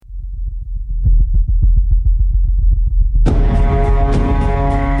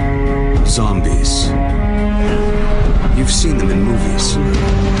seen them in movies.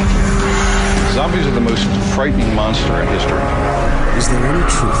 Zombies are the most frightening monster in history. Is there any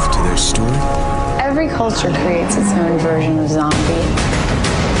truth to their story? Every culture creates its own version of zombie.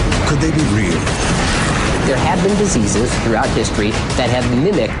 Could they be real? There have been diseases throughout history that have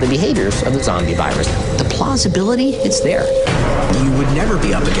mimicked the behaviors of the zombie virus. The plausibility, it's there. You would never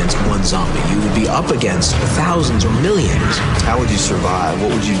be up against one zombie. You would be up against thousands or millions. How would you survive?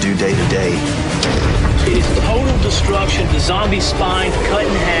 What would you do day to day? It is total destruction. The zombie spine cut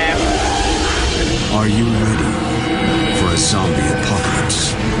in half. Are you ready for a zombie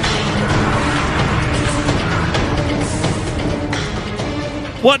apocalypse?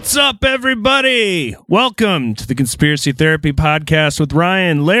 What's up, everybody? Welcome to the Conspiracy Therapy Podcast with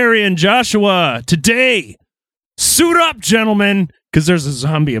Ryan, Larry, and Joshua. Today, suit up, gentlemen, because there's a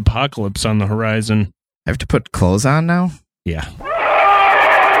zombie apocalypse on the horizon. I have to put clothes on now? Yeah.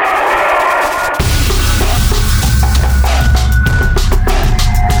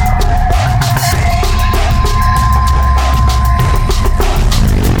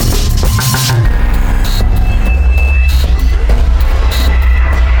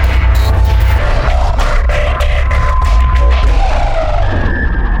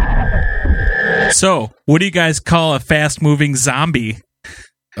 So, what do you guys call a fast-moving zombie?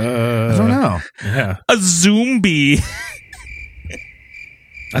 I don't know. Yeah. A zombie.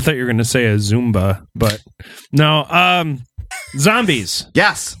 I thought you were going to say a Zumba, but no. Zombies.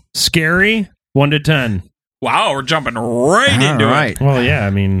 Yes. Scary? 1 to 10. Wow, we're jumping right into it. Well, yeah,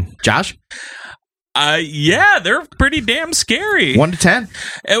 I mean. Josh? Yeah, they're pretty damn scary. 1 to 10?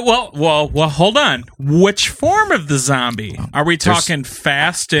 Well, hold on. Which form of the zombie? Are we talking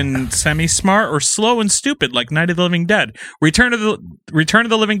fast and semi-smart or slow and stupid like Night of the Living Dead? Return of the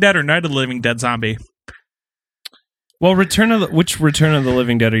Living Dead or Night of the Living Dead zombie? Well, which Return of the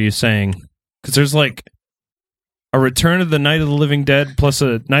Living Dead are you saying? Because there's like a Return of the Night of the Living Dead plus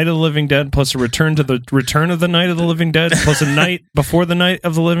a Night of the Living Dead plus a Return to the Return of the Night of the Living Dead plus a Night before the Night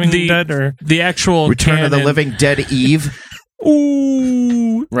of the Living Dead, or the actual Return canon. of the Living Dead Eve.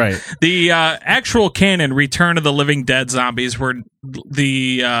 Ooh, right. The actual canon Return of the Living Dead zombies were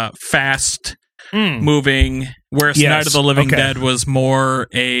the fast moving, whereas Night of the Living Dead was more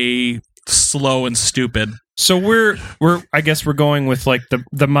a slow and stupid. So we're I guess we're going with like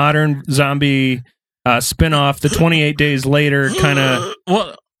the modern zombie spin-off, the 28 Days Later kind of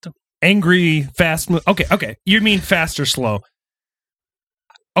angry, fast. Okay. You mean fast or slow?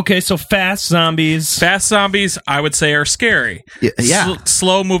 Okay, so fast zombies. Fast zombies, I would say, are scary. Yeah.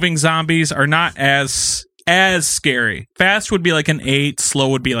 Slow-moving zombies are not as scary. Fast would be like an 8. Slow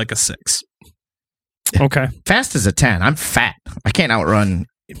would be like a 6. Okay. Fast is a 10. I'm fat. I can't outrun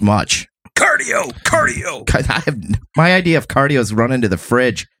much. Cardio. My idea of cardio is run into the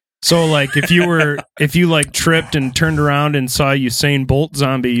fridge. So, like, if you like tripped and turned around and saw Usain Bolt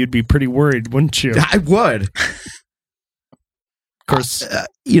zombie, you'd be pretty worried, wouldn't you? I would. Of course.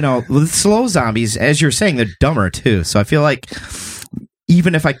 With slow zombies, as you're saying, they're dumber too. So I feel like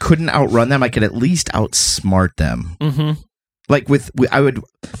even if I couldn't outrun them, I could at least outsmart them. Mm-hmm. Like I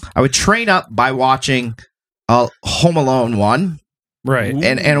would train up by watching Home Alone 1. Right.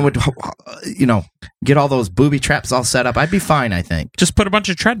 And it would, get all those booby traps all set up. I'd be fine, I think. Just put a bunch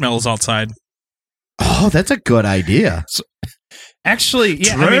of treadmills outside. Oh, that's a good idea. So, actually,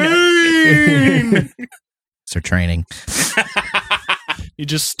 yeah. So training. You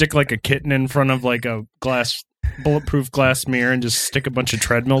just stick like a kitten in front of like a bulletproof glass mirror and just stick a bunch of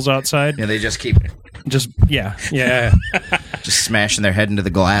treadmills outside. Yeah, they just keep... Yeah. Just smashing their head into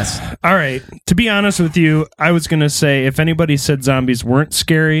the glass. All right. To be honest with you, I was going to say if anybody said zombies weren't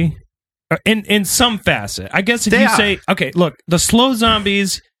scary, in some facet, I guess if say, okay, look, the slow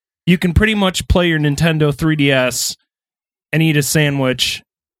zombies, you can pretty much play your Nintendo 3DS and eat a sandwich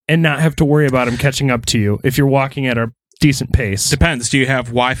and not have to worry about them catching up to you if you're walking at a decent pace. Depends. Do you have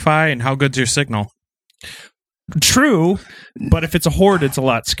Wi-Fi and how good's your signal? True, but if it's a horde, it's a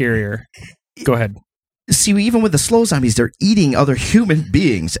lot scarier. Go ahead. See, even with the slow zombies, they're eating other human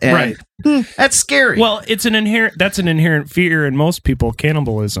beings, and that's scary. Well, that's an inherent fear in most people,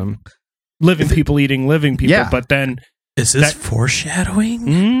 cannibalism. Living people eating living people, Yeah. But then... Is this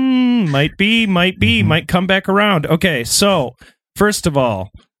foreshadowing? Might be, might come back around. Okay, so, first of all,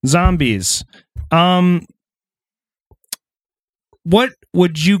 zombies. What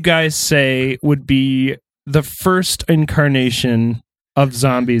would you guys say would be the first incarnation of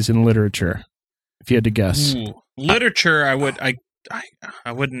zombies in literature? If you had to guess. Literature, I wouldn't.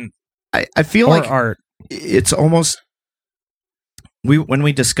 I feel or like art. It's almost when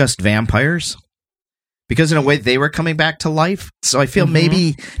we discussed vampires, because in a way they were coming back to life. So I feel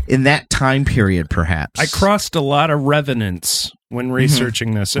maybe in that time period, perhaps. I crossed a lot of revenants when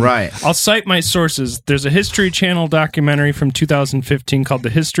researching this. And Right. I'll cite my sources. There's a History Channel documentary from 2015 called The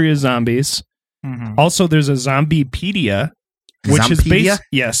History of Zombies. Also, there's a Zombiepedia, which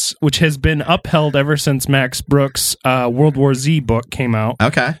is which has been upheld ever since Max Brooks' World War Z book came out.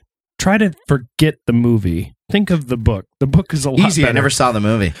 Okay. Try to forget the movie. Think of the book. The book is a lot Easy. better. I never saw the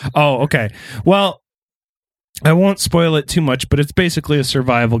movie. Oh, okay. Well, I won't spoil it too much, but it's basically a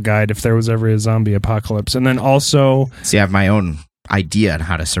survival guide if there was ever a zombie apocalypse. And then also... See, I have my own idea on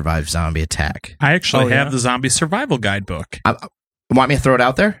how to survive zombie attack. I actually have the zombie survival guidebook. Want me to throw it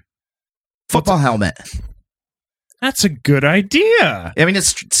out there? Football helmet. That's a good idea. I mean, it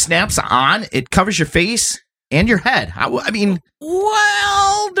snaps on. It covers your face and your head. I mean...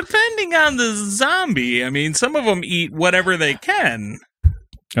 Well, depending on the zombie. I mean, some of them eat whatever they can.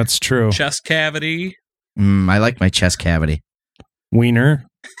 That's true. Chest cavity. I like my chest cavity. Wiener.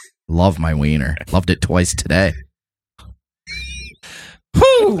 Love my wiener. Loved it twice today.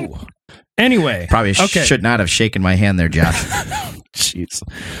 Whew. Anyway. Probably should not have shaken my hand there, Josh. Jeez.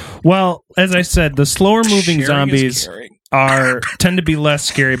 Well, as I said, the slower moving zombies tend to be less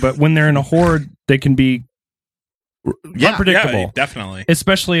scary, but when they're in a horde, they can be unpredictable. Yeah, definitely.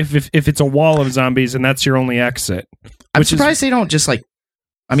 Especially if it's a wall of zombies and that's your only exit. I'm surprised they don't just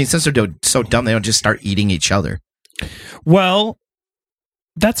since they're so dumb, they don't just start eating each other. Well,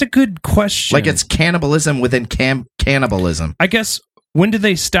 that's a good question. Like it's cannibalism within cannibalism. I guess, when do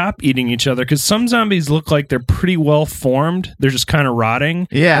they stop eating each other? Because some zombies look like they're pretty well formed. They're just kind of rotting.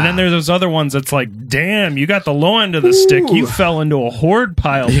 Yeah. And then there's those other ones that's like, damn, you got the low end of the stick. You fell into a horde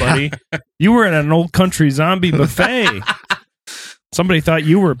pile, buddy. You were at an old country zombie buffet. Somebody thought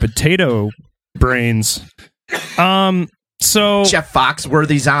you were potato brains. So Jeff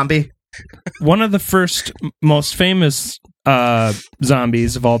Foxworthy zombie. One of the first most famous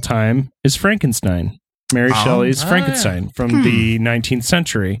zombies of all time is Frankenstein. Mary Shelley's Frankenstein from the 19th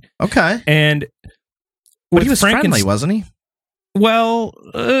century. Okay. And but he was friendly, wasn't he? Well,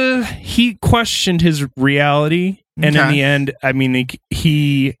 he questioned his reality, and in the end, I mean,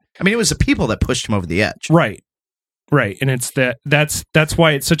 it was the people that pushed him over the edge. Right. And it's that's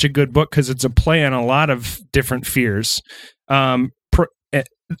why it's such a good book, because it's a play on a lot of different fears.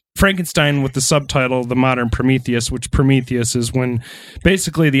 Frankenstein with the subtitle The Modern Prometheus, which Prometheus is when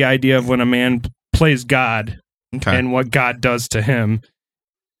basically the idea of when a man plays God and what God does to him.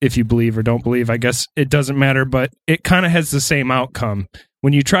 If you believe or don't believe, I guess it doesn't matter, but it kind of has the same outcome.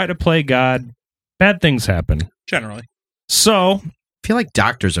 When you try to play God, bad things happen. Generally. So, I feel like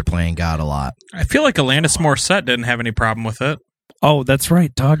doctors are playing God a lot. I feel like Alanis Morissette didn't have any problem with it. Oh, that's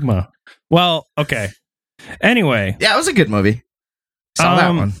right, Dogma. Well, okay. Anyway. Yeah, it was a good movie. Saw that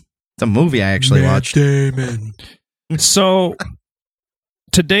one. It's a movie I actually watched. Damon. So,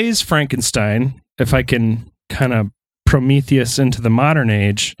 today's Frankenstein, if I can kind of Prometheus into the modern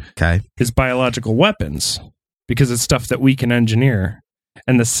age, is biological weapons, because it's stuff that we can engineer.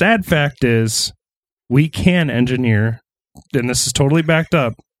 And the sad fact is, we can engineer, and this is totally backed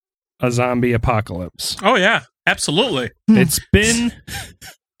up, a zombie apocalypse. Oh, yeah. Absolutely. It's been...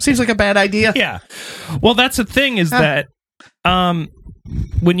 Seems like a bad idea. Yeah. Well, that's the thing is that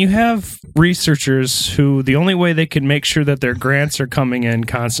when you have researchers who the only way they can make sure that their grants are coming in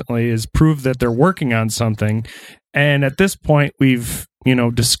constantly is prove that they're working on something. And at this point, we've,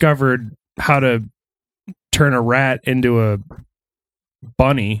 discovered how to turn a rat into a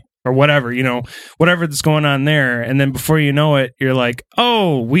bunny or whatever, whatever that's going on there. And then before you know it, you're like,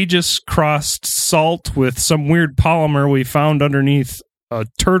 oh, we just crossed salt with some weird polymer we found underneath a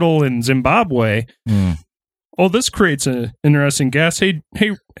turtle in Zimbabwe. Oh, this creates an interesting gas. Hey,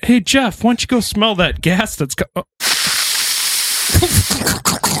 Jeff, why don't you go smell that gas that's...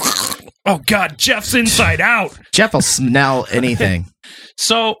 Oh, God, Jeff's inside out. Jeff will smell anything.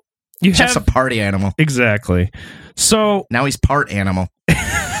 So, Jeff's a party animal. Exactly. So... Now he's part animal.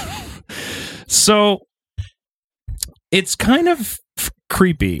 So, it's kind of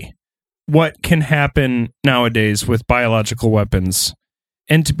creepy what can happen nowadays with biological weapons.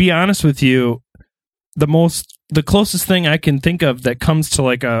 And to be honest with you, the closest thing I can think of that comes to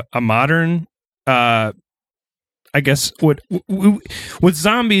like a modern, I guess, with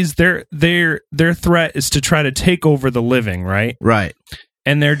zombies, their threat is to try to take over the living, right? Right.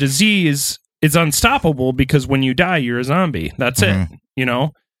 And their disease is unstoppable because when you die, you're a zombie. That's it.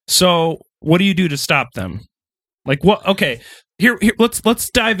 So what do you do to stop them? Like what? Okay, here let's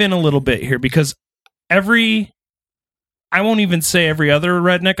dive in a little bit here, because I won't even say every other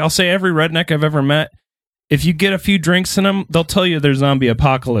redneck. I'll say every redneck I've ever met. If you get a few drinks in them, they'll tell you their zombie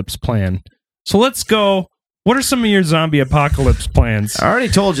apocalypse plan. So let's go. What are some of your zombie apocalypse plans? I already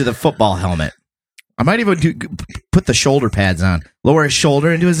told you the football helmet. I might even put the shoulder pads on. Lower his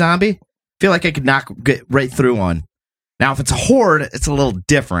shoulder into a zombie. Feel like I could get right through one. Now, if it's a horde, it's a little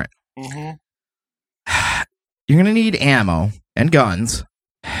different. Mm-hmm. You're going to need ammo and guns.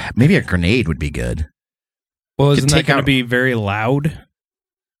 Maybe a grenade would be good. Well, isn't that going to be very loud?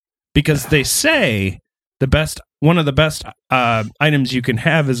 Because they say one of the best items you can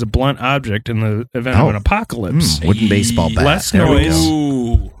have is a blunt object in the event of an apocalypse. Wooden baseball bat. Less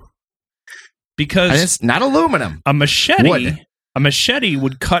noise. Because and it's not aluminum. A machete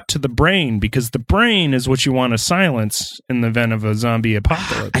would cut to the brain because the brain is what you want to silence in the event of a zombie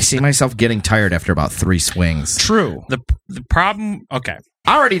apocalypse. I see myself getting tired after about 3 swings. True. The problem. Okay.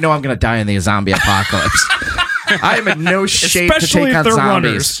 I already know I'm going to die in the zombie apocalypse. I am in no shape Especially to take if on they're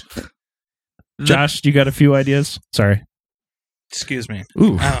zombies. Runners. Josh, you got a few ideas? Sorry. Excuse me.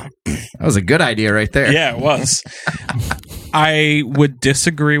 Ooh, that was a good idea right there. Yeah, it was. I would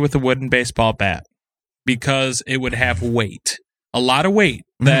disagree with the wooden baseball bat because it would have weight. A lot of weight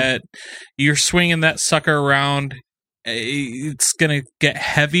that you're swinging that sucker around. It's going to get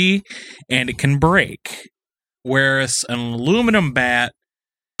heavy and it can break. Whereas an aluminum bat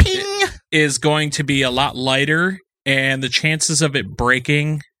is going to be a lot lighter and the chances of it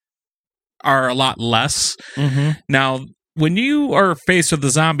breaking are a lot less. Mm-hmm. Now, when you are faced with the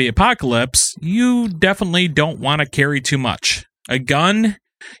zombie apocalypse, you definitely don't want to carry too much. A gun,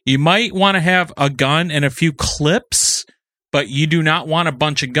 you might want to have a gun and a few clips, but you do not want a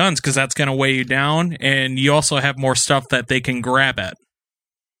bunch of guns because that's going to weigh you down, and you also have more stuff that they can grab at.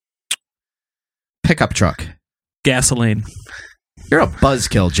 Pickup truck. Gasoline. You're a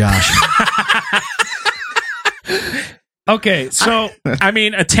buzzkill, Josh. Okay, so I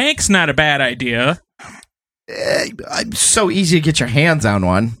mean, a tank's not a bad idea. It's so easy to get your hands on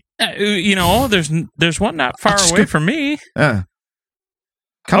one. There's one not far away from me.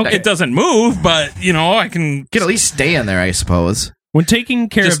 It doesn't move, but I can at least stay in there, I suppose. When taking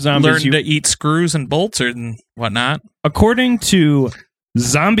care of zombies, learn to eat screws and bolts and whatnot. According to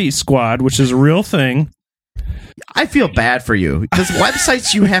Zombie Squad, which is a real thing. I feel bad for you. There's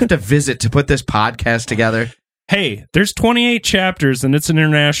websites you have to visit to put this podcast together. Hey, there's 28 chapters and it's an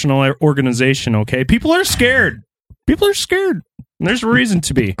international organization, okay? People are scared. And there's a reason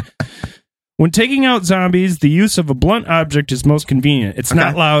to be. When taking out zombies, the use of a blunt object is most convenient. It's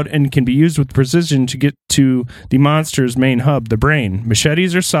not loud and can be used with precision to get to the monster's main hub, the brain.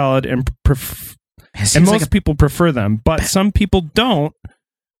 Machetes are solid and most people prefer them, but some people don't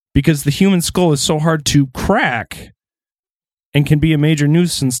because the human skull is so hard to crack and can be a major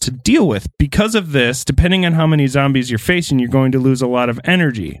nuisance to deal with. Because of this, depending on how many zombies you're facing, you're going to lose a lot of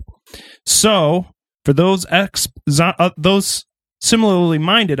energy. So, for those similarly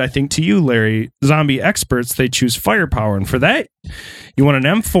minded, I think to you, Larry, zombie experts, they choose firepower. And for that, you want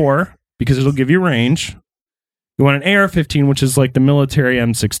an M4 because it'll give you range. You want an AR-15, which is like the military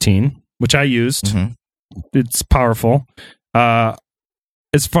M16, which I used. Mm-hmm. It's powerful.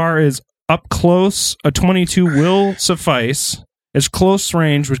 As far as up close, a 22 will suffice. It's close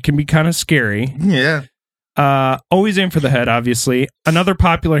range, which can be kind of scary. Yeah. Always aim for the head, obviously. Another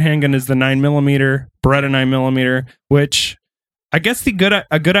popular handgun is the 9mm, Beretta 9mm, which I guess a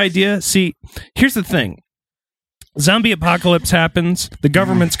good idea. See, here's the thing. Zombie apocalypse happens. The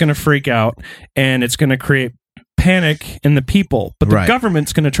government's going to freak out, and it's going to create panic in the people, but the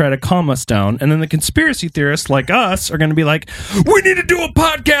government's going to try to calm us down, and then the conspiracy theorists like us are going to be like, we need to do a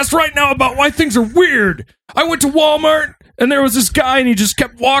podcast right now about why things are weird. I went to Walmart and there was this guy and he just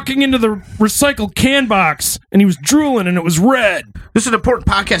kept walking into the recycled can box and he was drooling and it was red. This is an important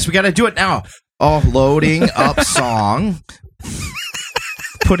podcast. We got to do it now. Oh, loading up song.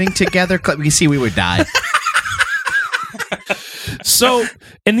 Putting together clip. You see, we would die. So,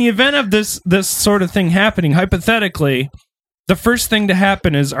 in the event of this sort of thing happening, hypothetically, the first thing to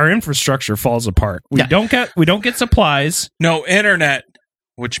happen is our infrastructure falls apart. We don't get supplies. No internet,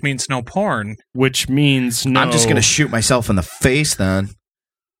 which means no porn. Which means no. I'm just going to shoot myself in the face then.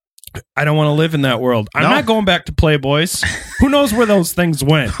 I don't want to live in that world. I'm not going back to Playboys. Who knows where those things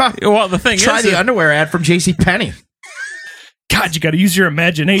went? Well, the thing Try is, the underwear ad from JCPenney. God, you got to use your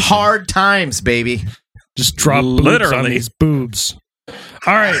imagination. Hard times, baby. Just drop boobs on these boobs.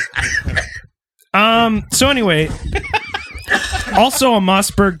 All right. So anyway, also a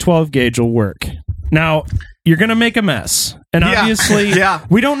Mossberg 12 gauge will work. Now, you're going to make a mess. And obviously,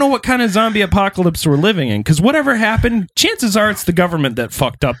 we don't know what kind of zombie apocalypse we're living in. Because whatever happened, chances are it's the government that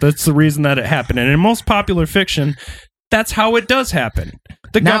fucked up. That's the reason that it happened. And in most popular fiction, that's how it does happen.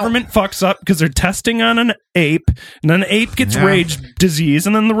 The government fucks up because they're testing on an ape, and then the ape gets rage disease,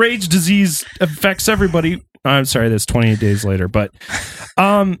 and then the rage disease affects everybody. I'm sorry, that's 28 days later, but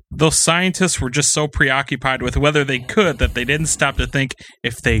those scientists were just so preoccupied with whether they could that they didn't stop to think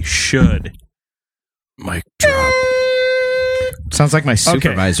if they should. Mic drop. Sounds like my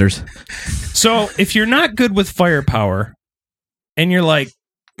supervisors. Okay. So if you're not good with firepower, and you're like,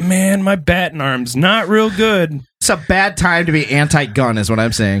 man, my batting arm's not real good. It's a bad time to be anti-gun, is what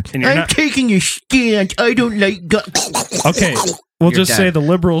I'm saying. And you're I'm taking a stand. I don't like gun. Okay, we'll You're just say dead. the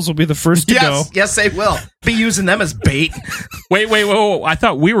liberals will be the first to go. Yes, they will. Be using them as bait. Wait, I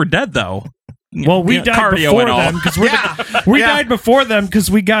thought we were dead, though. Well, we died cardio before and all. them because we died before them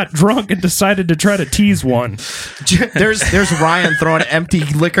because we got drunk and decided to try to tease one. There's Ryan throwing empty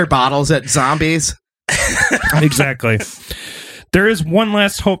liquor bottles at zombies. Exactly. There is one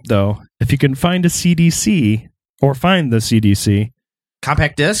last hope, though. If you can find a CDC or find the CDC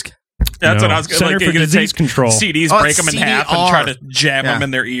compact disc. That's what I was going to Center for Disease Control. CDs, break them in half and try to jam them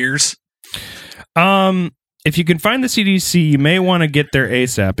in their ears. If you can find the CDC, you may want to get there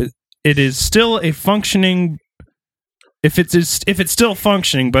ASAP. It is still a functioning. If it's still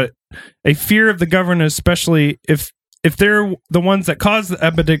functioning, but a fear of the government, especially if they're the ones that cause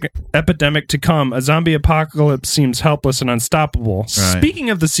the epidemic to come, a zombie apocalypse seems helpless and unstoppable. Right.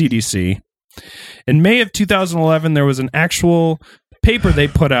 Speaking of the CDC, in May of 2011, there was an actual paper they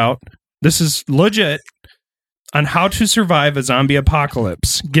put out. This is legit, on how to survive a zombie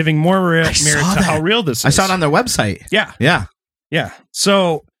apocalypse, giving more merit to how real this is. I saw it on their website. Yeah.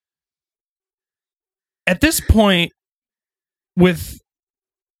 So at this point,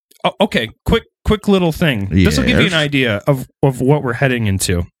 okay, quick little thing. This will give you an idea of what we're heading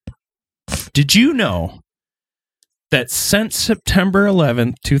into. Did you know that since September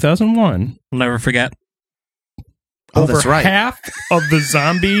 11th, 2001, I'll never forget, over that's right. half of the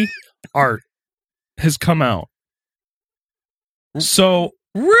zombie art has come out? So,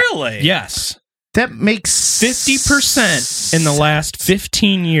 really? Yes. That makes 50% in the last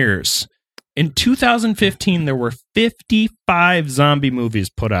 15 years. In 2015, there were 55 zombie movies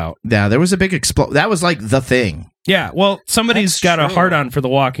put out. Yeah, there was a big explosion. That was like the thing. Yeah, well, somebody's got a hard-on for The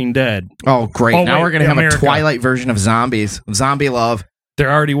Walking Dead. Oh, great. Oh, now wait, we're going to have America. a Twilight version of zombies. Zombie love.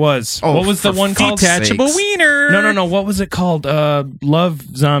 There already was. Oh, what was the for one called? Detachable Wiener. No. What was it called? Love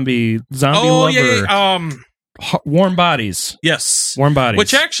Zombie. Zombie Oh, Lover. yeah. Warm Bodies. Yes. Warm Bodies.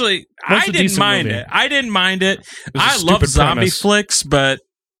 Which actually, That's I a didn't decent mind movie. it. I didn't mind it. was a I love stupid zombie premise. flicks, but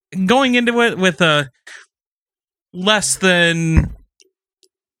going into it with a less than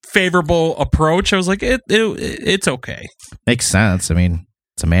favorable approach, I was like, it's okay. Makes sense. I mean,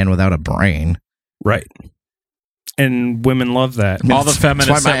 it's a man without a brain. Right. And women love that. All the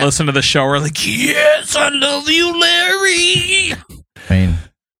feminists why that listen to the show are like, yes, I love you, Larry. I mean,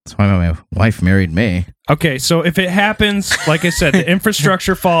 that's why my wife married me. Okay, so if it happens, like I said, the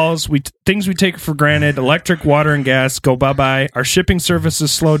infrastructure falls, things we take for granted, electric, water, and gas go bye-bye. Our shipping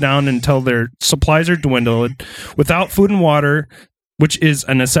services slow down until their supplies are dwindled. Without food and water, which is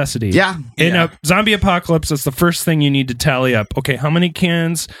a necessity. Yeah. In a zombie apocalypse, that's the first thing you need to tally up. Okay, how many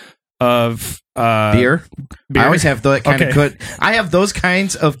cans of Beer. I always have that kind of Okay. good. I have those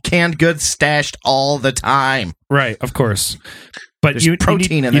kinds of canned goods stashed all the time. Right, of course. But There's you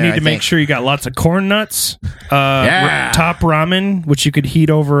protein need, in you there, need to I make think. sure you got lots of corn nuts, Yeah. top ramen, which you could heat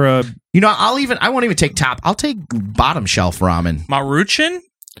over a. You know, I won't even take top. I'll take bottom shelf ramen. Maruchan?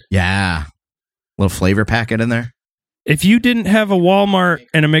 Yeah. Little flavor packet in there. If you didn't have a Walmart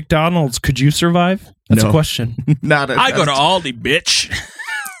and a McDonald's, could you survive? That's No. a question. I go to Aldi, bitch.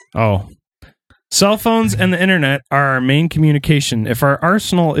 Oh. Cell phones and the internet are our main communication. If our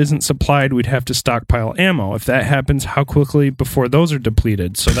arsenal isn't supplied, we'd have to stockpile ammo. If that happens, how quickly before those are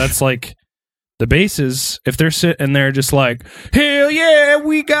depleted? So that's like the bases. If they're sitting there just like, hell yeah,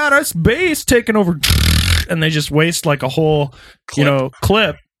 we got us base taken over, and they just waste like a whole,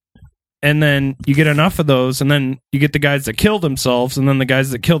 clip. And then you get enough of those, and then you get the guys that kill themselves, and then the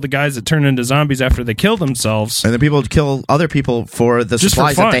guys that kill the guys that turn into zombies after they kill themselves. And then people kill other people for the Just for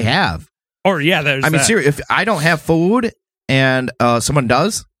supplies that fun. they have. Or yeah, there's I mean, that. seriously, if I don't have food and someone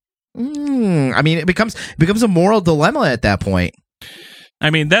does, I mean, it becomes a moral dilemma at that point. I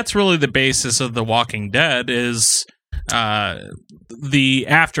mean, that's really the basis of The Walking Dead is the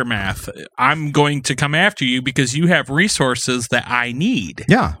aftermath. I'm going to come after you because you have resources that I need.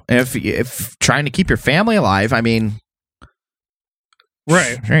 Yeah, if trying to keep your family alive, I mean,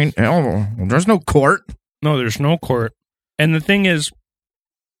 right? There's no court. No, there's no court. And the thing is,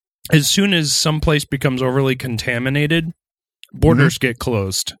 as soon as some place becomes overly contaminated, borders get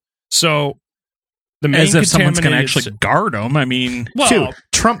closed. So The main As if someone's going to contaminated actually guard them. I mean, Dude,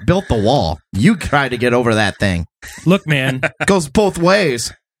 Trump built the wall. You try to get over that thing. Look, man, It goes both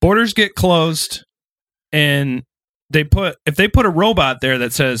ways. borders get closed, and if they put a robot there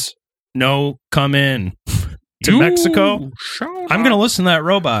that says no, come in to Mexico, I'm going to listen to that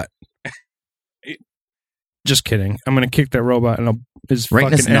robot. Just kidding. I'm going to kick that robot and his Right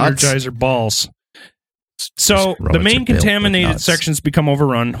in fucking his nuts. Energizer balls. So These the roads main are built with contaminated nuts. sections become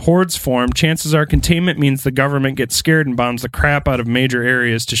overrun. Hordes form. Chances are containment means the government gets scared and bombs the crap out of major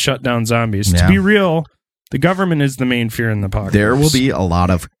areas to shut down zombies. Yeah. To be real, the government is the main fear in the apocalypse. There will be a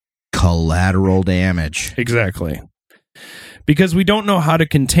lot of collateral damage. Exactly. Because we don't know how to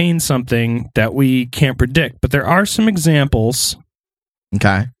contain something that we can't predict. But there are some examples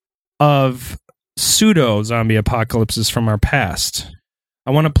Okay. of pseudo zombie apocalypses from our past.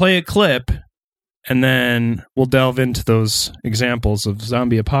 I want to play a clip and then we'll delve into those examples of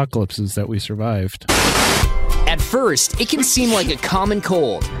zombie apocalypses that we survived. At first, it can seem like a common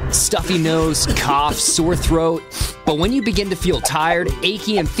cold. Stuffy nose, cough, sore throat. But when you begin to feel tired,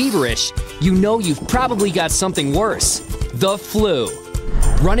 achy, and feverish, you know you've probably got something worse. The flu.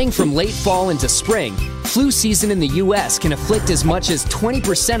 Running from late fall into spring, flu season in the U.S. can afflict as much as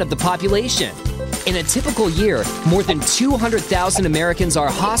 20% of the population. In a typical year, more than 200,000 Americans are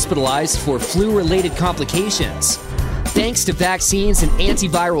hospitalized for flu-related complications. Thanks to vaccines and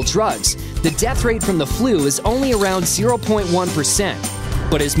antiviral drugs, the death rate from the flu is only around 0.1%.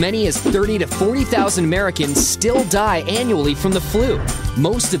 But as many as 30 to 40,000 Americans still die annually from the flu,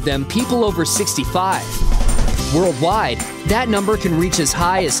 most of them people over 65. Worldwide, that number can reach as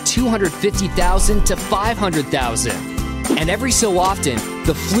high as 250,000 to 500,000. And every so often,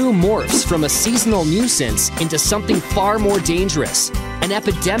 the flu morphs from a seasonal nuisance into something far more dangerous, an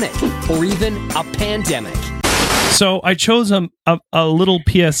epidemic, or even a pandemic. So I chose a little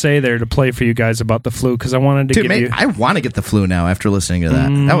PSA there to play for you guys about the flu because I wanted to give you... I want to get the flu now after listening to that.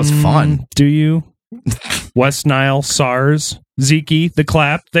 That was fun. Do you? West Nile, SARS, Zika, the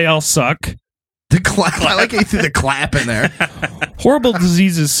clap, they all suck. The clap. I like how you threw the clap in there. Horrible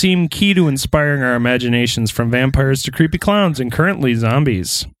diseases seem key to inspiring our imaginations, from vampires to creepy clowns and currently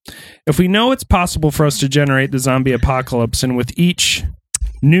zombies. If we know it's possible for us to generate the zombie apocalypse, and with each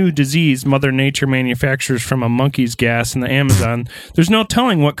new disease Mother Nature manufactures from a monkey's gas in the Amazon, there's no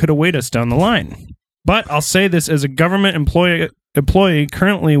telling what could await us down the line. But I'll say this as a government employee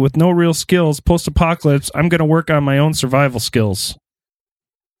currently with no real skills post-apocalypse, I'm going to work on my own survival skills.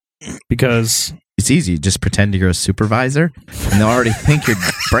 Because it's easy. Just pretend you're a supervisor and they'll already think you're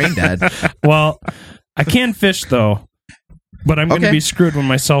brain dead. Well, I can fish though, but I'm going to be screwed when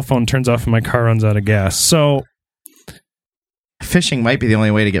my cell phone turns off and my car runs out of gas. So fishing might be the only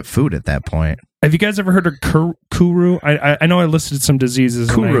way to get food at that point. Have you guys ever heard of Kuru? I know I listed some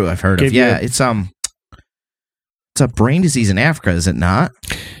diseases. Kuru I've heard of. Yeah, it's a brain disease in Africa, is it not?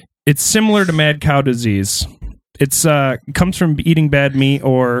 It's similar to mad cow disease. It's comes from eating bad meat,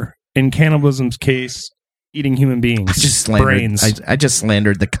 or in cannibalism's case, eating human beings. Brains. I just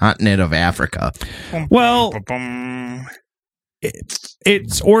slandered the continent of Africa. Well,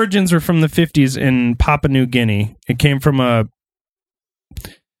 its origins are from the 50s in Papua New Guinea. It came from a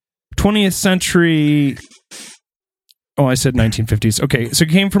 20th century... Oh, I said 1950s. Okay, so it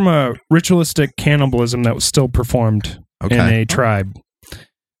came from a ritualistic cannibalism that was still performed in a tribe.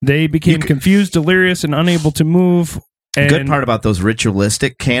 They became confused, delirious, and unable to move. And Good part about those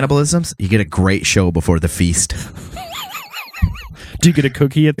ritualistic cannibalisms, you get a great show before the feast. Do you get a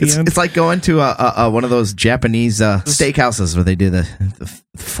cookie at the end? It's like going to one of those Japanese steakhouses where they do the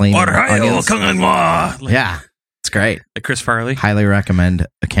flame onions. Yeah, it's great. Like Chris Farley. Highly recommend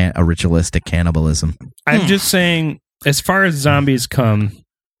a ritualistic cannibalism. I'm just saying, as far as zombies come,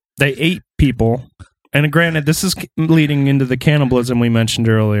 they ate people. And granted, this is leading into the cannibalism we mentioned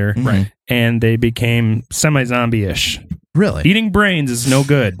earlier. Right. And they became semi-zombie-ish. Really? Eating brains is no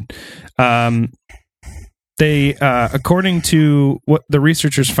good. They, according to what the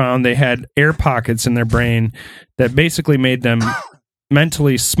researchers found, they had air pockets in their brain that basically made them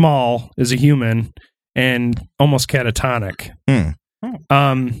mentally small as a human and almost catatonic.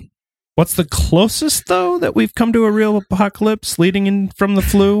 What's the closest, though, that we've come to a real apocalypse leading in from the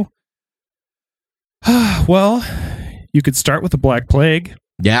flu? Well, you could start with the Black Plague.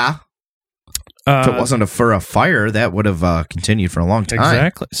 Yeah. If it wasn't for a fire, that would have continued for a long time.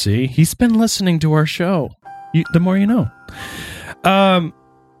 Exactly. See, he's been listening to our show. The more you know.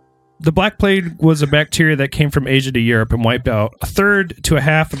 The Black Plague was a bacteria that came from Asia to Europe and wiped out a third to a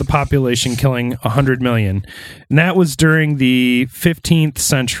half of the population, killing 100 million. And that was during the 15th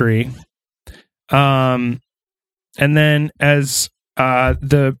century. And then as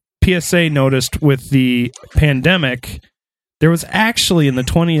the PSA noticed with the pandemic, there was actually in the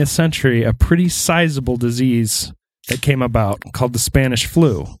 20th century a pretty sizable disease that came about called the Spanish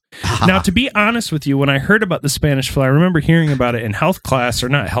flu. Now, to be honest with you, when I heard about the Spanish flu, I remember hearing about it in health class, or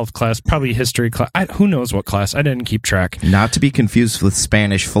not health class, probably history class. Who knows what class? I didn't keep track. Not to be confused with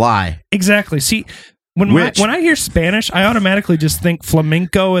Spanish fly. Exactly. See, when I hear Spanish, I automatically just think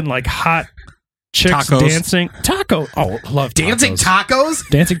flamenco and like hot chicks dancing. Taco. Oh, love dancing tacos.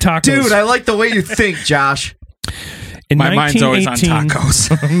 Dancing tacos. Dude, I like the way you think, Josh. My mind's always on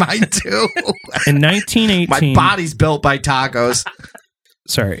tacos. Mine too. In 1918, my body's built by tacos.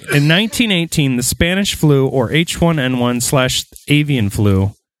 Sorry. In 1918, the Spanish flu, or H1N1/avian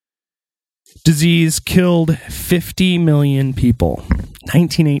flu disease killed 50 million people.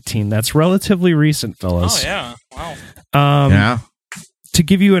 1918. That's relatively recent, fellas. Oh yeah. Wow. Yeah. To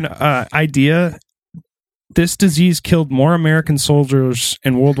give you an idea, this disease killed more American soldiers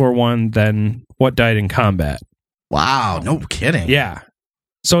in World War I than what died in combat. Wow, no kidding. Yeah.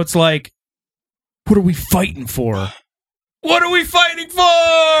 So it's like, what are we fighting for? What are we fighting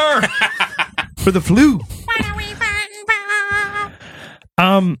for? For the flu. What are we fighting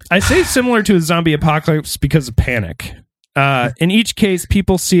for? I say similar to a zombie apocalypse because of panic. In each case,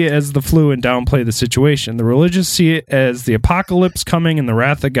 people see it as the flu and downplay the situation. The religious see it as the apocalypse coming and the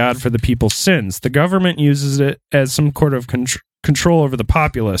wrath of God for the people's sins. The government uses it as some sort of control over the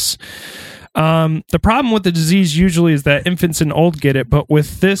populace. The problem with the disease usually is that infants and old get it, but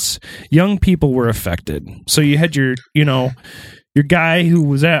with this, young people were affected. So you had your guy who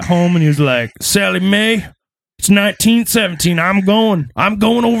was at home and he was like, Sally Mae, it's 1917. I'm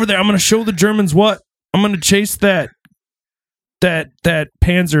going over there. I'm going to show the Germans what. I'm going to chase that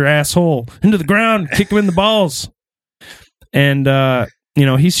Panzer asshole into the ground, kick him in the balls. And,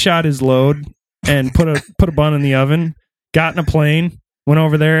 he shot his load and put a bun in the oven, got in a plane, went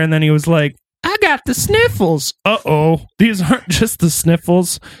over there, and then he was like, I got the sniffles. Uh-oh. These aren't just the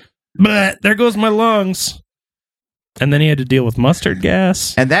sniffles. But there goes my lungs. And then he had to deal with mustard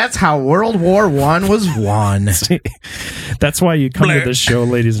gas. And that's how World War I was won. That's why you come to this show,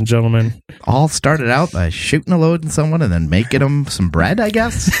 ladies and gentlemen. All started out by shooting a load in someone and then making them some bread, I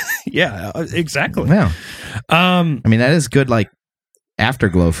guess. Yeah, exactly. Yeah. I mean, that is good, like,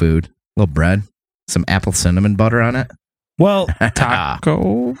 afterglow food. A little bread. Some apple cinnamon butter on it. Well,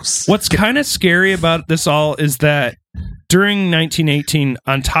 tacos. What's kind of scary about this all is that during 1918,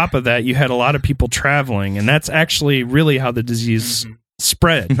 on top of that, you had a lot of people traveling, and that's actually really how the disease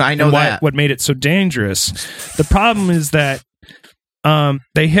spread. I know that. What made it so dangerous. The problem is that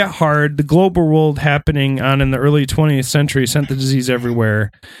they hit hard. The global world happening on in the early 20th century sent the disease everywhere.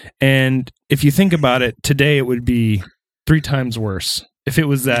 And if you think about it, today it would be 3 times worse if it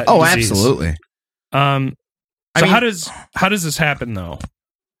was that disease. Absolutely. So how does this happen, though?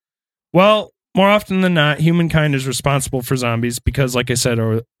 Well, more often than not, humankind is responsible for zombies because, like I said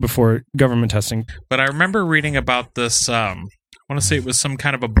before, government testing. But I remember reading about this, I want to say it was some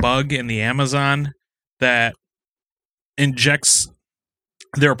kind of a bug in the Amazon that injects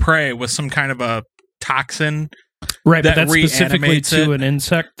their prey with some kind of a toxin. Right, but that's specifically to an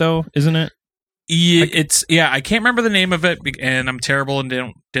insect, though, isn't it? Yeah, I can't remember the name of it, and I'm terrible and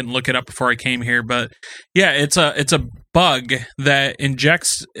didn't look it up before I came here. But yeah, it's a bug that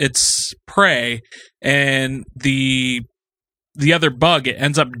injects its prey, and the other bug, it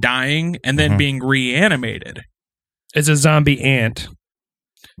ends up dying and then being reanimated. It's a zombie ant.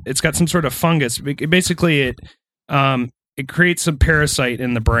 It's got some sort of fungus. Basically, it creates a parasite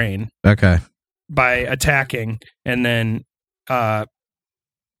in the brain. Okay. By attacking and then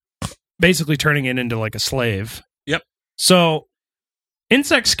basically turning it into like a slave. Yep. So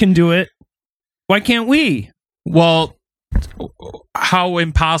insects can do it. Why can't we? Well, how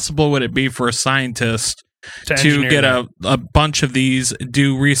impossible would it be for a scientist to get a bunch of these,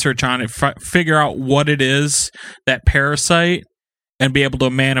 do research on it, figure out what it is, that parasite, and be able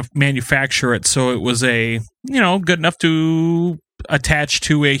to manufacture it so it was good enough to attach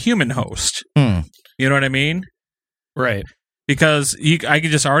to a human host. You know what I mean? Right. Because I can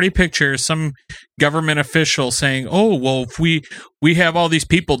just already picture some government official saying, oh, well, if we have all these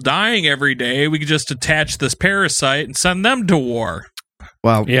people dying every day, we could just attach this parasite and send them to war.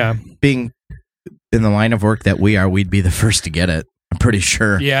 Well, yeah, being in the line of work that we are, we'd be the first to get it. I'm pretty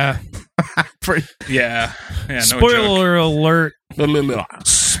sure. Yeah. Yeah. Spoiler alert. Spoiler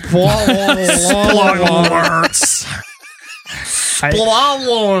alerts. I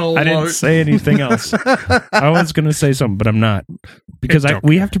didn't say anything else. I was going to say something, but I'm not. Because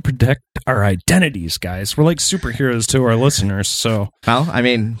we have to protect our identities, guys. We're like superheroes to our listeners, so... Well, I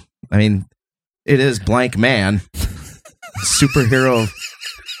mean, it is blank man. Superhero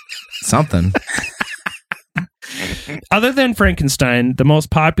something. Other than Frankenstein, the most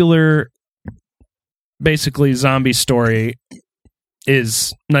popular, basically, zombie story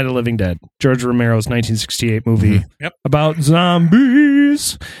is Night of the Living Dead, George Romero's 1968 movie about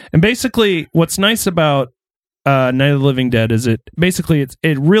zombies. And basically, what's nice about Night of the Living Dead is it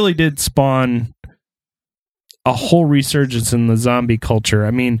really did spawn a whole resurgence in the zombie culture.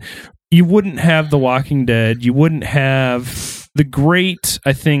 I mean, you wouldn't have The Walking Dead, you wouldn't have the great,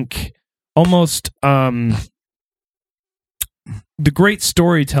 I think, almost the great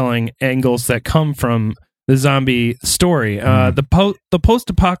storytelling angles that come from the zombie story. The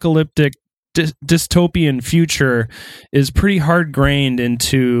post-apocalyptic dystopian future is pretty hard-grained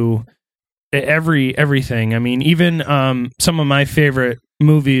into everything. I mean, even some of my favorite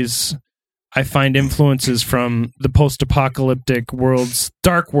movies, I find influences from the post-apocalyptic world's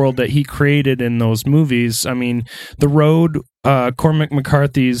dark world that he created in those movies. I mean, The Road, Cormac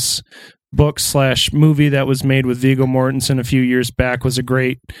McCarthy's book/movie that was made with Viggo Mortensen a few years back, was a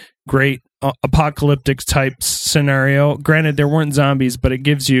great apocalyptic type scenario. Granted, there weren't zombies, but it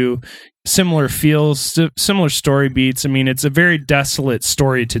gives you similar feels, similar story beats. I mean, it's a very desolate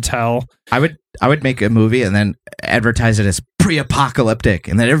story to tell. I would make a movie and then advertise it as pre-apocalyptic,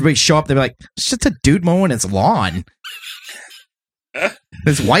 and then everybody show up. They'd be like, "It's just a dude mowing his lawn.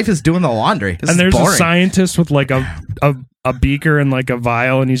 His wife is doing the laundry." And there's a scientist with like a beaker and like a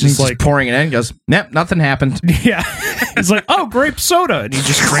vial, and he's just like pouring it in. And goes, "Nope, nothing happened." Yeah, he's like, "Oh, grape soda," and he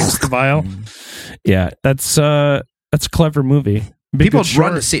just drinks the vial. Yeah, that's a clever movie. People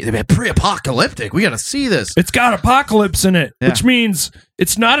run to see it. They're pre-apocalyptic. We got to see this. It's got apocalypse in it, which means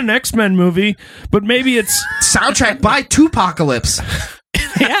it's not an X-Men movie, but maybe it's soundtrack by Tupacalypse.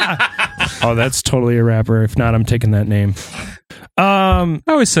 Yeah. Oh, that's totally a rapper. If not, I'm taking that name. I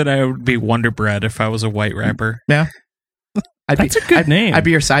always said I would be Wonder Bread if I was a white rapper. Yeah. That's a good name. I'd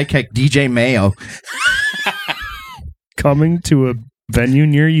be your sidekick, DJ Mayo. Coming to a venue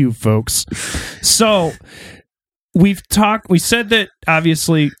near you, folks. So we said that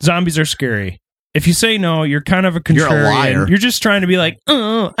obviously zombies are scary. If you say no, you're kind of a contrarian. You're a liar. You're just trying to be like,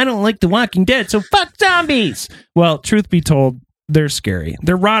 "Oh, I don't like The Walking Dead, so fuck zombies." Well, truth be told, they're scary.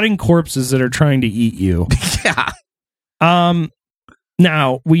 They're rotting corpses that are trying to eat you. Yeah.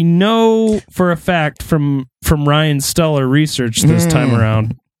 Now, we know for a fact from Ryan's stellar research this time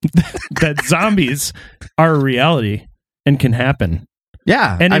around that zombies are a reality and can happen.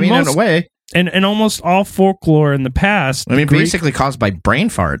 Yeah, and in a way. And almost all folklore in the past... I mean, basically caused by brain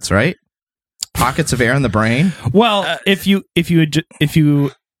farts, right? Pockets of air in the brain. Well, if you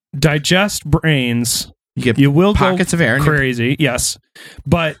digest brains, you will pockets go of air crazy, yes.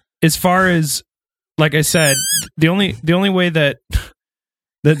 But as far as, like I said, the only way that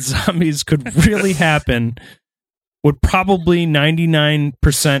zombies could really happen would probably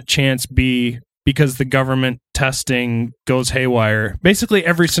 99% chance be because the government testing goes haywire. Basically,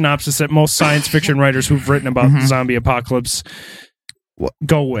 every synopsis that most science fiction writers who've written about the zombie apocalypse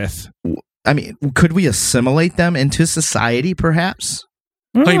go with. I mean, could we assimilate them into society, perhaps?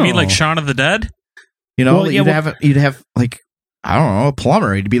 Oh, you mean like Shaun of the Dead? You know, you'd have like, I don't know, a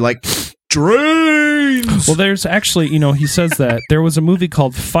plumber. He'd be like, drains! Well, there's actually, he says that there was a movie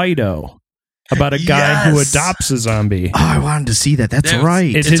called Fido about a guy who adopts a zombie. Oh, I wanted to see that. That's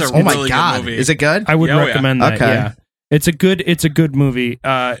right. Oh my God. Is it good? I would recommend that. Okay. Yeah. It's a good movie.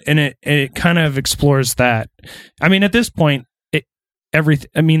 And it kind of explores that. I mean, at this point,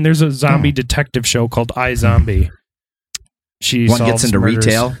 there's a zombie detective show called iZombie. She One gets into murders,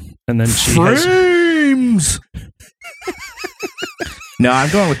 retail. And then she Frames! No,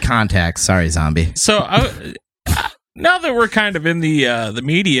 I'm going with contacts. Sorry, zombie. So now that we're kind of in the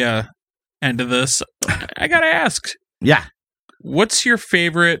media end of this, I gotta ask. Yeah. What's your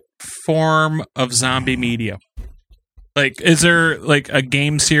favorite form of zombie media? Like, is there like a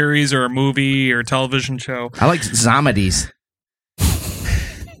game series or a movie or a television show? I like zombies.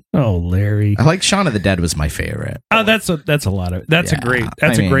 Oh, Larry! I like Shaun of the Dead was my favorite. Oh, that's a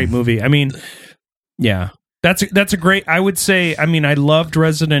great movie. I mean, yeah, that's a great. I would say. I mean, I loved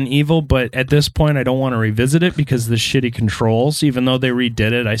Resident Evil, but at this point, I don't want to revisit it because the shitty controls. Even though they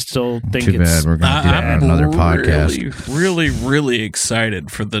redid it, I still think Too bad. We're going to do that on another podcast. Really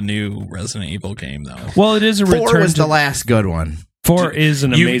excited for the new Resident Evil game, though. Well, it is a 4 return. Was the last good one. 4 is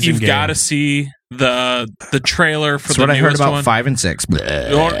an amazing game. You've got to see the trailer for That's the what I heard about one. 5 and 6.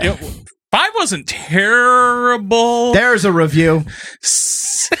 5 wasn't terrible. There's a review.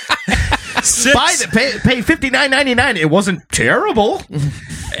 6, pay $59.99. It wasn't terrible.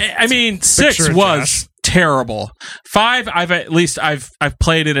 I mean, 6 was terrible. 5, I've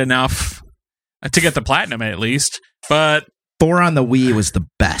played it enough to get the platinum at least. But 4 on the Wii was the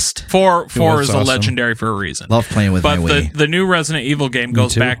best. 4 is awesome. a legendary for a reason. Love playing with but my Wii. the new Resident Evil game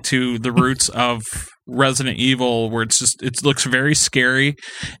goes too. back to the roots of Resident Evil, where it looks very scary.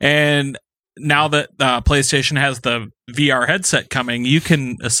 And now that PlayStation has the VR headset coming, you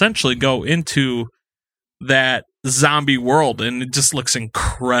can essentially go into that zombie world, and it just looks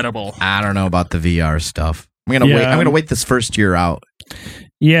incredible. I don't know about the VR stuff. I'm gonna wait. I'm gonna wait this first year out.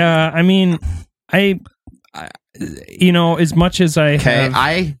 Yeah, I mean, as much as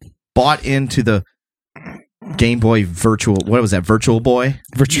I bought into the Game Boy Virtual. What was that? Virtual Boy.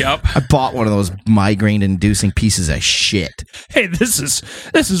 Yep. I bought one of those migraine-inducing pieces of shit. Hey, this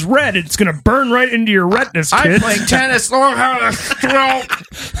is red. It's gonna burn right into your retinas, I'm kids. playing tennis. Learn how to throw.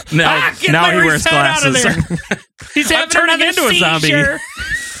 Now he wears glasses. He's I'm turning into a zombie.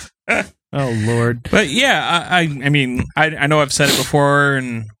 Oh Lord! But yeah, I mean, I know I've said it before,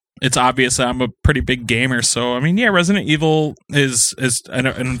 and it's obvious that I'm a pretty big gamer. So I mean, yeah, Resident Evil is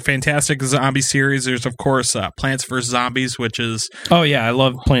a fantastic zombie series. There's of course Plants vs Zombies, which is I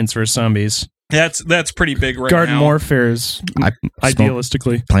love Plants vs Zombies. That's pretty big right Garden now. Warfare is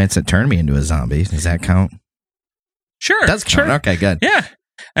idealistically plants that turn me into a zombie. Does that count? Sure, Does count. Sure. Okay, good. Yeah.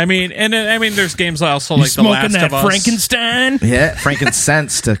 I mean, there's games also you like The Last smoking of that Us. Frankenstein. Yeah,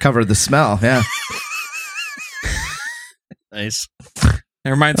 frankincense to cover the smell. Yeah. Nice. It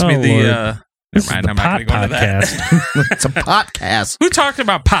reminds me of Lord. the. This Never mind, is I'm the not going pot to go into that. podcast. It's a podcast. Who talked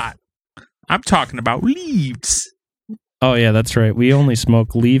about pot? I'm talking about leaves. Oh yeah, that's right. We only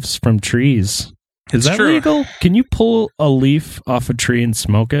smoke leaves from trees. Is that true. legal? Can you pull a leaf off a tree and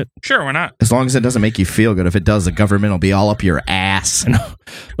smoke it? Sure, why not? As long as it doesn't make you feel good. If it does, the government will be all up your ass.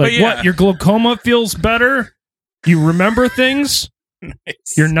 Like yeah. what? Your glaucoma feels better? You remember things? Nice.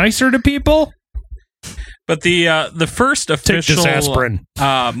 You're nicer to people? But the first official aspirin.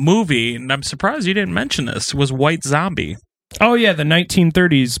 movie, and I'm surprised you didn't mention this, was White Zombie. Oh yeah, the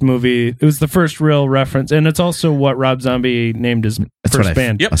 1930s movie. It was the first real reference, and it's also what Rob Zombie named his That's first what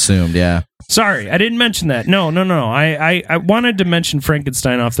band. I assumed, yeah. Sorry, I didn't mention that. No. I wanted to mention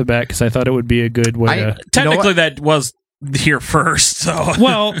Frankenstein off the bat because I thought it would be a good way to... Technically, that was here first. So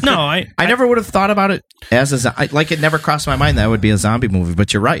Well, no, I never would have thought about it as like it never crossed my mind that would be a zombie movie,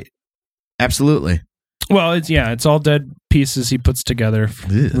 but you're right. Absolutely. Well, it's all dead pieces he puts together,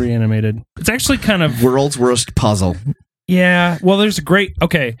 reanimated. It's actually kind of... World's worst puzzle. Yeah, well, there is a great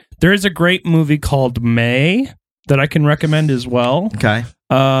movie called May that I can recommend as well. Okay.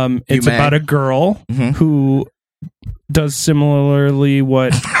 It's about a girl who does similarly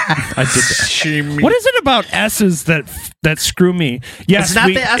what I did. What is it about S's that screw me? Yes, it's not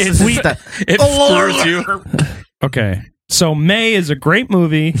the S's. It screws you. Okay. So May is a great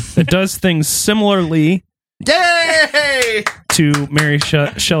movie that does things similarly Yay! to Mary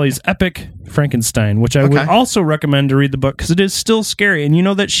Shelley's epic Frankenstein, which I would also recommend to read the book because it is still scary. And you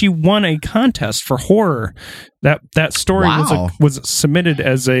know that she won a contest for horror. That story was submitted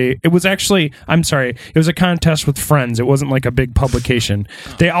as it was a contest with friends. It wasn't like a big publication.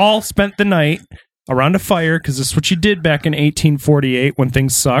 They all spent the night around a fire because this is what you did back in 1848 when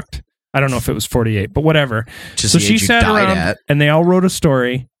things sucked. I don't know if it was 48, but whatever. Just so the she age you sat died around at. and they all wrote a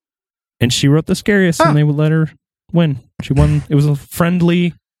story, and she wrote the scariest, and they would let her win. She won. It was a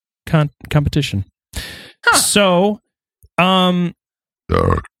friendly competition. So, yeah,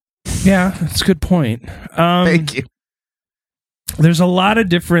 that's a good point. Thank you. There's a lot of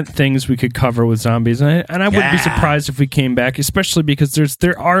different things we could cover with zombies, and I wouldn't be surprised if we came back, especially because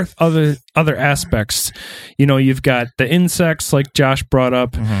there are other aspects. You know, you've got the insects, like Josh brought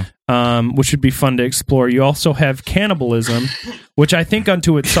up, which would be fun to explore. You also have cannibalism, which I think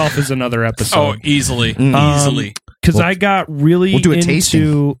unto itself is another episode. Oh, easily, easily. Because I got really we'll do a into.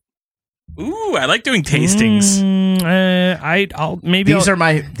 tasting. Ooh, I like doing tastings.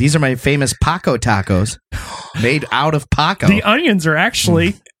 These are my famous Paco tacos, made out of Paco. The onions are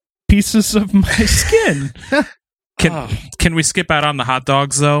actually pieces of my skin. Can we skip out on the hot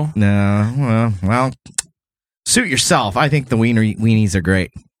dogs though? No, well, suit yourself. I think the weenies are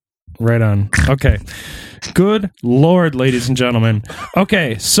great. Right on. Okay. Good Lord, ladies and gentlemen.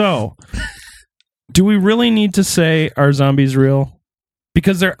 Okay, so do we really need to say are zombies real?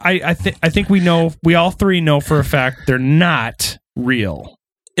 Because I think we all three know for a fact they're not real.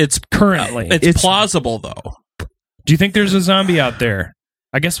 It's currently. It's plausible though. Do you think there's a zombie out there?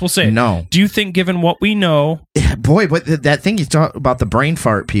 I guess we'll say no. Do you think, given what we know, boy, but that thing you talk about the brain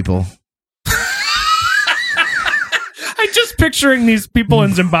fart people? I'm just picturing these people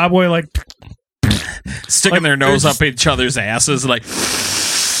in Zimbabwe like sticking their nose up each other's asses, like,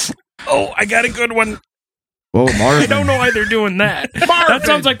 oh, I got a good one. Whoa, Marvin. I don't know why they're doing that. That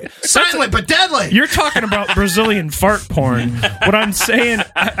sounds like silent but deadly. You're talking about Brazilian fart porn. What I'm saying,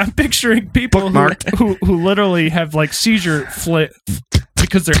 I'm picturing people who literally have like seizure flit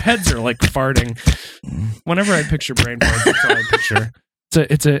because their heads are like farting. Whenever I picture brain farts, that's all I picture.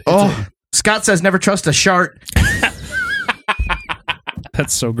 It's a Scott says never trust a shark.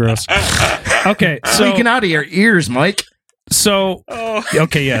 That's so gross. Okay, so leaking out of your ears, Mike. So,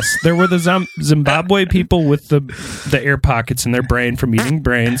 okay, yes, there were the Zimbabwe people with the air pockets in their brain from eating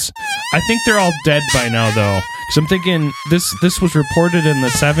brains. I think they're all dead by now, though, because I'm thinking this was reported in the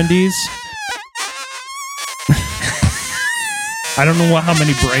 70s. I don't know how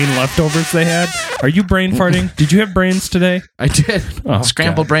many brain leftovers they had. Are you brain farting? Did you have brains today? I did.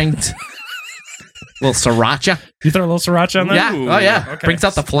 Scrambled brains. Little sriracha. You throw a little sriracha on that? Yeah. Oh, yeah. Okay. Brings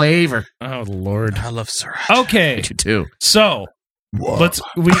out the flavor. Oh, Lord. I love sriracha. Okay. I do too. So,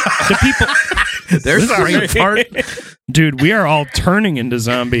 the people... There's a brain fart. Dude, we are all turning into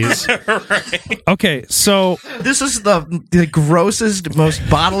zombies. Right. Okay, so... This is the grossest, most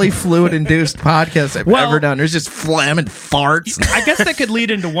bodily fluid-induced podcast I've ever done. There's just phlegm and farts. I guess that could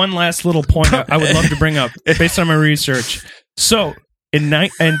lead into one last little point I would love to bring up based on my research. So... In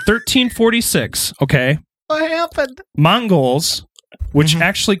 1346, okay, what happened? Mongols, which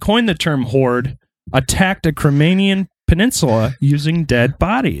actually coined the term horde, attacked a Crimean peninsula using dead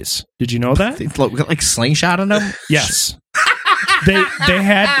bodies. Did you know that? They like slingshot on them? Yes. they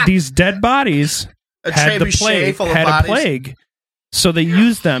had these dead bodies, had a plague, so they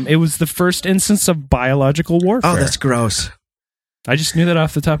used them. It was the first instance of biological warfare. Oh, that's gross. I just knew that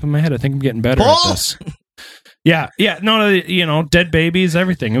off the top of my head. I think I'm getting better at this. Yeah, no, dead babies,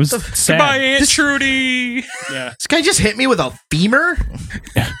 everything. It was sad. Goodbye, Aunt Trudy. Yeah, this guy just hit me with a femur.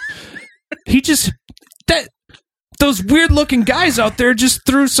 He just those weird looking guys out there just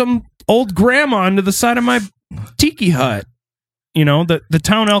threw some old grandma into the side of my tiki hut. You know, the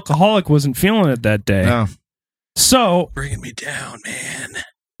town alcoholic wasn't feeling it that day. No. So bringing me down, man.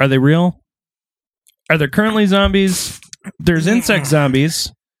 Are they real? Are there currently zombies? There's insect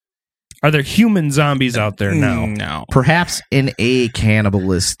zombies. Are there human zombies out there now? No. Perhaps in a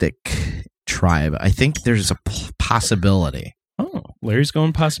cannibalistic tribe. I think there's a possibility. Oh, Larry's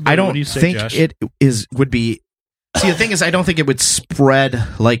going possibility. I don't what do you say, think Josh? it would be. See, the thing is, I don't think it would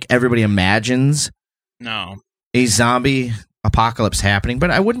spread like everybody imagines. No. A zombie apocalypse happening,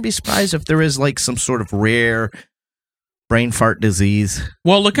 but I wouldn't be surprised if there is like some sort of rare brain fart disease.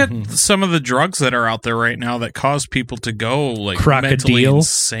 Well, look at some of the drugs that are out there right now that cause people to go like mentally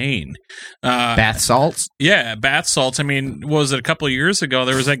insane. Bath salts? Yeah, bath salts. I mean, what was it a couple of years ago?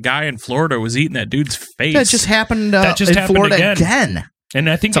 There was that guy in Florida who was eating that dude's face. That just happened, in Florida again. And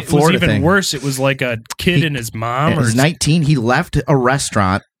I think it was even worse. It was like a kid and his mom. He was 19. He left a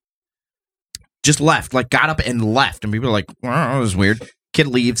restaurant. Just left. Like, got up and left. And people were like, oh, that was weird. Kid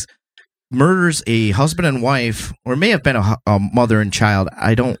leaves. Murders a husband and wife, or may have been a mother and child.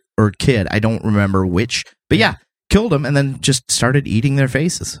 Or kid. I don't remember which. But yeah, killed him and then just started eating their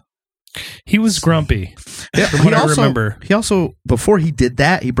faces. He was grumpy. Yeah, from what I remember. He also, before he did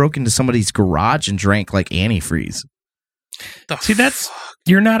that, he broke into somebody's garage and drank like antifreeze. See,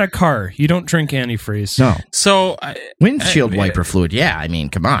 you're not a car. You don't drink antifreeze. No. So windshield wiper fluid. Yeah, I mean,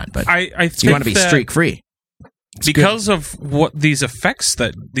 come on. But I think you want to be streak free. Because of what these effects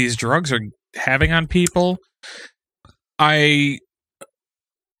that these drugs are having on people, and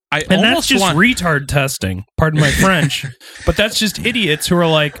that's just retard testing. Pardon my French, but that's just idiots who are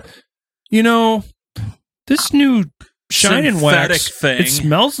like, this new Shine wax thing. It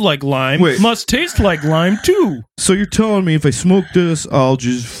smells like lime. Must taste like lime too. So you're telling me if I smoke this, I'll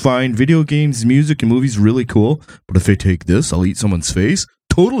just find video games, music, and movies really cool, but if I take this, I'll eat someone's face?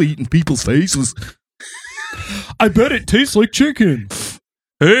 Totally eating people's faces. I bet it tastes like chicken.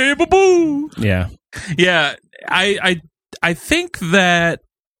 Hey, boo-boo. Yeah. Yeah, I think that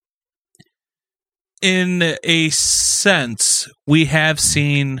in a sense we have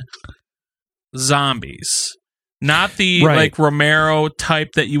seen zombies. Not the like Romero type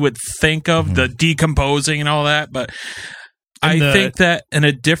that you would think of, the decomposing and all that, but I think that in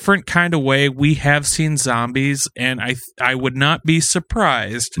a different kind of way we have seen zombies, and I would not be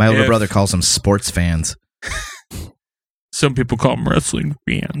surprised. My older brother calls them sports fans. Some people call them wrestling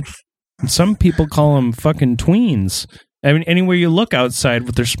fans. Some people call them fucking tweens. I mean, anywhere you look outside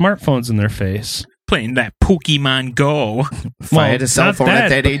with their smartphones in their face. Playing that Pokemon Go. If I had a cell phone at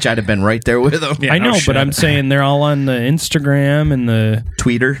that age, I'd have been right there with them. Yeah, I know, but I'm saying they're all on the Instagram and the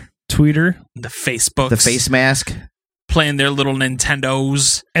Tweeter, the Facebook, the face mask, playing their little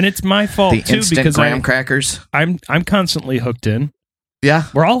Nintendos. And it's my fault the too instant because graham crackers. I'm constantly hooked in. Yeah,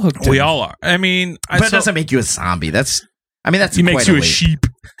 we're all hooked. We all are. I mean, but it doesn't make you a zombie. That's it makes you a sheep.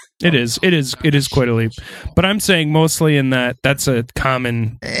 It is quite a leap. But I'm saying mostly in that's a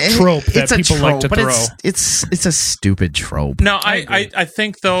common trope that people like to throw. It's a stupid trope. No, I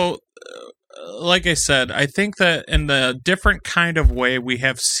think though, like I said, I think that in the different kind of way we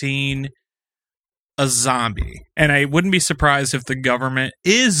have seen a zombie, and I wouldn't be surprised if the government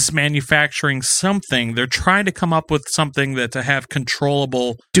is manufacturing something. They're trying to come up with something that to have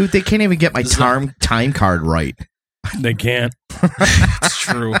controllable. Dude, they can't even get my time card right. They can't. It's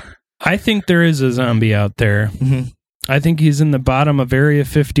true. I think there is a zombie out there. Mm-hmm. I think he's in the bottom of Area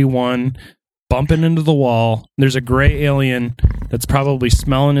 51, bumping into the wall. There's a gray alien that's probably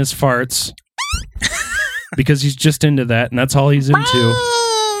smelling his farts because he's just into that, and that's all he's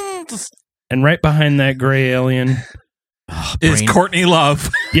into. And right behind that gray alien is Courtney Love.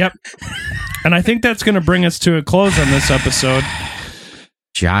 Yep. And I think that's going to bring us to a close on this episode.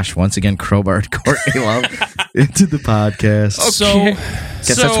 Josh once again crowbarred Courtney Love into the podcast. Okay.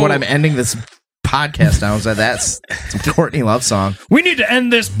 Guess that's what I'm ending this podcast now. So that's some Courtney Love song. We need to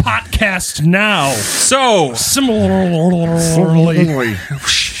end this podcast now. So similarly.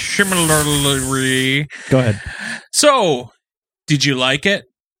 Go ahead. So, did you like it?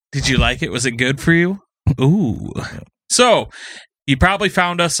 Did you like it? Was it good for you? Ooh. So, you probably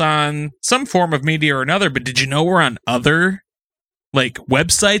found us on some form of media or another, but did you know we're on other like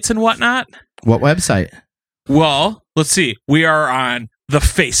websites and whatnot? What website? Well, let's see. We are on the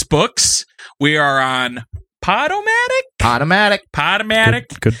Facebooks. We are on Podomatic.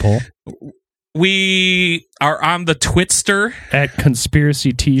 Good poll. We are on the Twitster at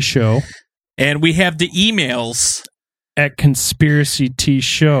Conspiracy T Show, and we have the emails at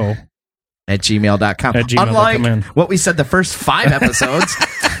conspiracytshow at gmail.com. Unlike what we said the first 5 episodes.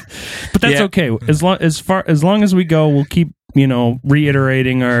 But that's okay. As long as we go, we'll keep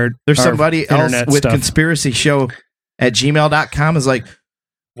reiterating our. There's somebody else with stuff. conspiracy show at gmail.com is like,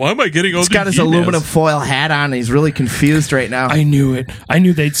 why am I getting all He's got his aluminum foil hat on and he's really confused right now. I knew it. I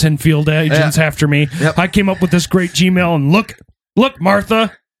knew they'd send field agents after me. Yep. I came up with this great Gmail and look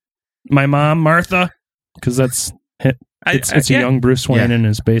Martha, my mom Martha, because that's it's a young Bruce Wayne in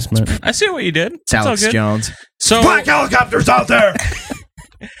his basement. I see what you did. It's Alex Jones. So black helicopters out there.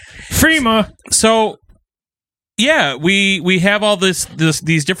 FEMA. So yeah, we have all these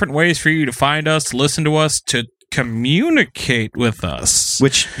different ways for you to find us, listen to us, to communicate with us,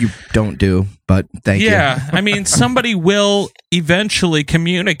 which you don't do, but thank you. Yeah, I mean, somebody will eventually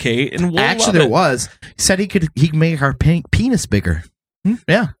communicate, and we'll actually, there was. He said he could make our penis bigger.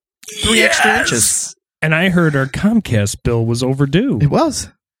 Yeah, 3 extra inches. And I heard our Comcast bill was overdue. It was.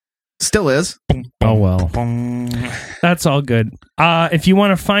 Still is. Oh well, that's all good. If you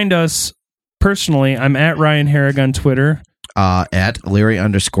want to find us personally, I'm at Ryan Herrig on Twitter. At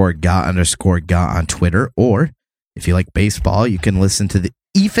Larry_Ga_Ga on Twitter, or if you like baseball, you can listen to the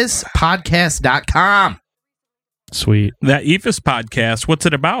EFISpodcast.com. Sweet. That EFIS podcast, what's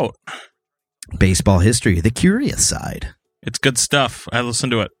it about? Baseball history, the curious side. It's good stuff. I listen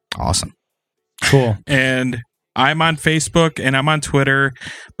to it. Awesome. Cool. And I'm on Facebook and I'm on Twitter,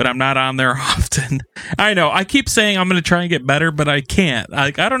 but I'm not on there often. I know. I keep saying I'm going to try and get better, but I can't. I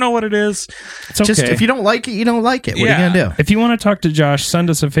don't know what it is. It's okay. Just if you don't like it, you don't like it. What are you going to do? If you want to talk to Josh,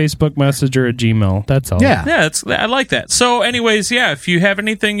 send us a Facebook message or a Gmail. That's all. Yeah. Yeah, I like that. So anyways, yeah, if you have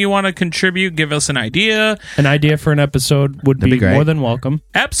anything you want to contribute, give us an idea. An idea for an episode would be more than welcome.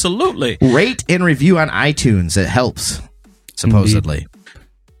 Absolutely. Rate and review on iTunes. It helps, supposedly.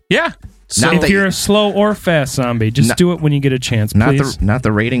 Yeah. So if you're a slow or fast zombie, just do it when you get a chance, please. Not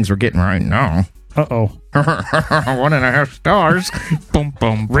the ratings we're getting right now. Uh-oh. 1.5 stars. Boom,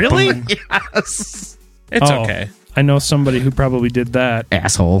 boom. Really? Yes. It's okay. I know somebody who probably did that.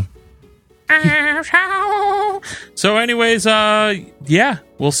 Asshole. So anyways, yeah,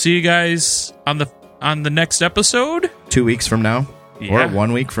 we'll see you guys on the next episode. 2 weeks from now. Yeah. Or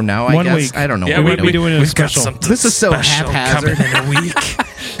 1 week from now, I guess. I don't know. Yeah, we'll be doing a special. This is so haphazard. Coming in a week.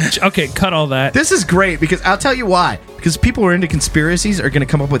 Okay, cut all that. This is great because I'll tell you why. Because people who are into conspiracies are going to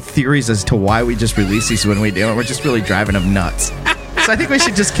come up with theories as to why we just release these when we do, and we're just really driving them nuts. So I think we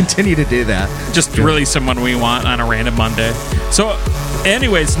should just continue to do that. Just release someone we want on a random Monday. So,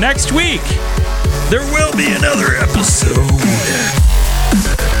 anyways, next week, there will be another episode.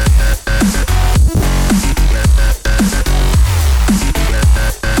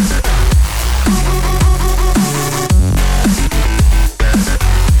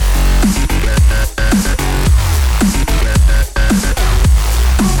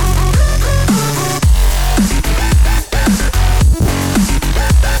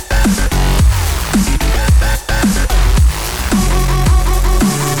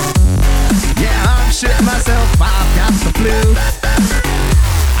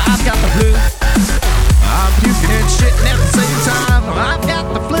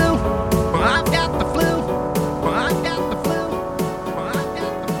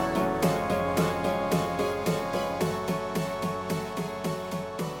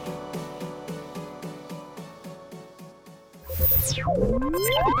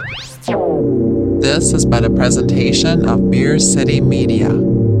 This has been a presentation of Mirror City Media.